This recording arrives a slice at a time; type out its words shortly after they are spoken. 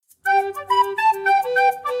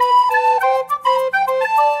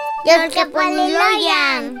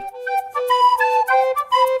Yoltlapualiloyan.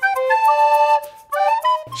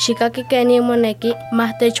 Xikaki keni moneki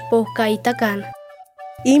mahtechpohkaitakan.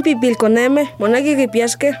 Inpi pilconeme moneki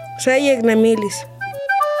kipiaske seyek nemilis.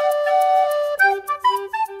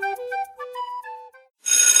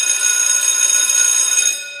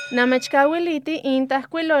 Namechkawiliti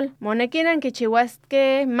intajkuilol monekinan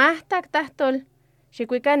kichiwaske mahtaktastol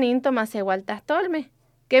xikuikanin tomasewaltahtolme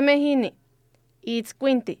kemehini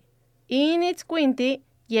itzkuinti initzkuinti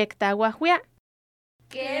yektawahwia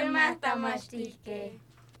Kemah tamachtihke.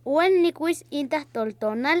 Uan nikuis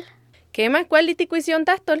intahtoltonal. ¿Qué cuál tikuisión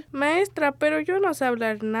tahtol? Maestra, pero yo no sé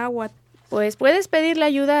hablar náhuatl. Pues puedes pedirle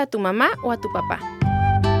ayuda a tu mamá o a tu papá.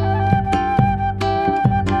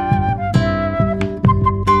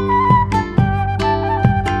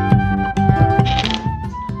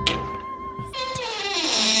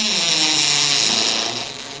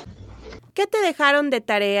 ¿Qué te dejaron de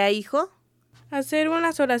tarea, hijo? Hacer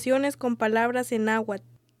unas oraciones con palabras en náhuatl.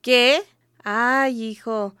 ¿Qué? Ay,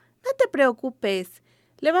 hijo, no te preocupes.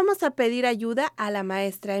 Le vamos a pedir ayuda a la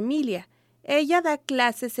maestra Emilia. Ella da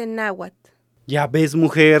clases en náhuatl. Ya ves,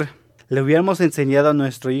 mujer, le hubiéramos enseñado a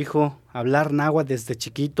nuestro hijo a hablar náhuatl desde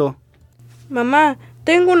chiquito. Mamá,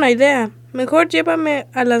 tengo una idea. Mejor llévame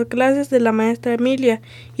a las clases de la maestra Emilia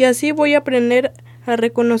y así voy a aprender a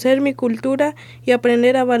reconocer mi cultura y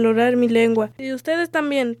aprender a valorar mi lengua. Y ustedes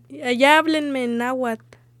también, allá háblenme en náhuatl.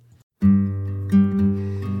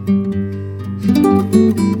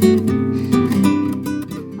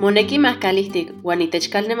 Moneki mahkalistik, wan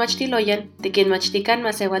itechkalne machtiloyan, tikin machtikan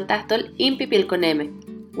masewaltahtol impipilkoneme.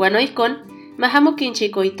 Wan oihkon,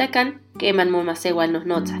 mahamokinchikoitakan, keman mo masewal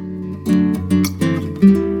nohnotza.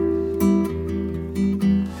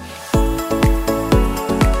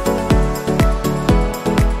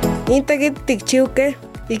 Intakit tikchiuke,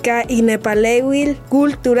 ika inepalewil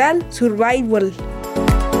cultural survival.